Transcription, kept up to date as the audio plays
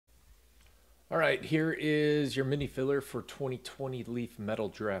All right, here is your mini filler for 2020 Leaf Metal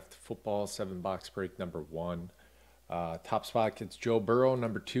Draft Football 7-box break number 1. Top spot gets Joe Burrow,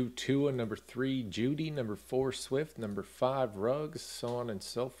 number 2, Tua, number 3, Judy, number 4, Swift, number 5, Ruggs, so on and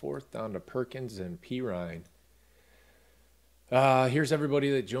so forth, down to Perkins and P. Ryan. Here's everybody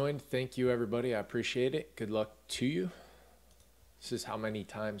that joined. Thank you, everybody. I appreciate it. Good luck to you. This is how many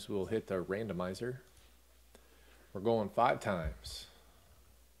times we'll hit the randomizer. We're going 5 times.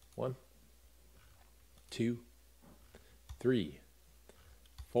 1, 2, 3,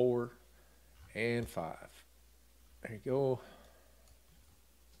 4, and 5. There you go.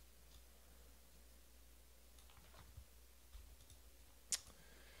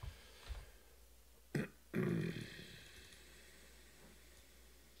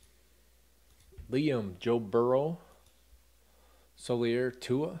 Liam, Joe Burrow. Solier,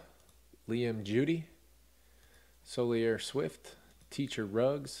 Tua. Liam, Judy. Solier, Swift. Teacher,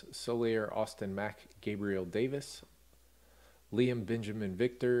 Ruggs. Solier, Austin Mack, Gabriel Davis. Liam, Benjamin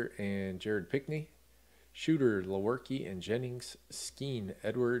Victor, and Jared Pickney. Shooter, Lewerke and Jennings. Skeen,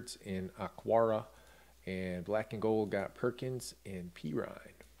 Edwards, and Aquara. And black and gold got Perkins and P.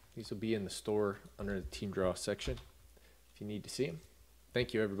 Ryan. These will be in the store under the team draw section if you need to see them.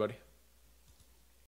 Thank you, everybody.